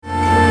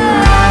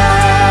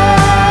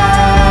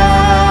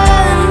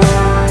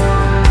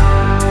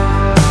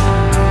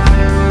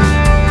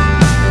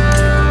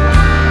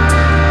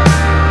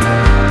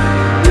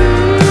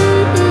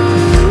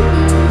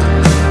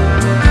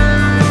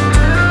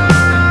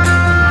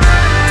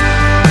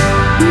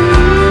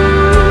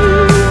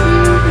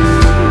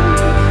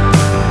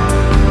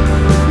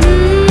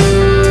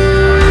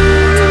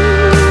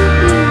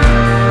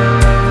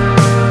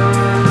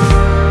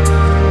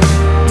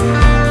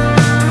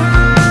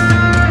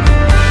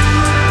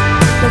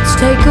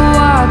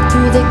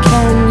the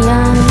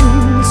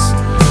canyons.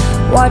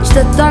 Watch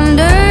the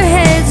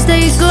thunderheads,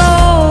 they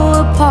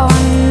glow upon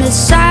the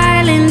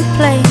silent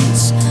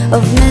plains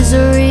of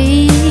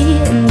misery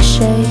and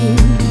shame.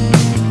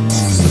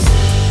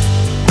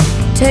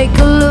 Take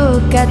a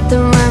look at the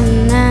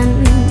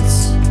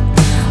remnants,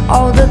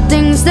 all the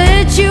things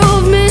that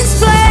you've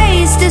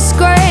misplaced,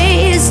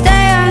 disgraced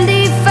and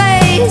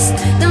defaced.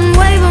 Then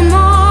wave 'em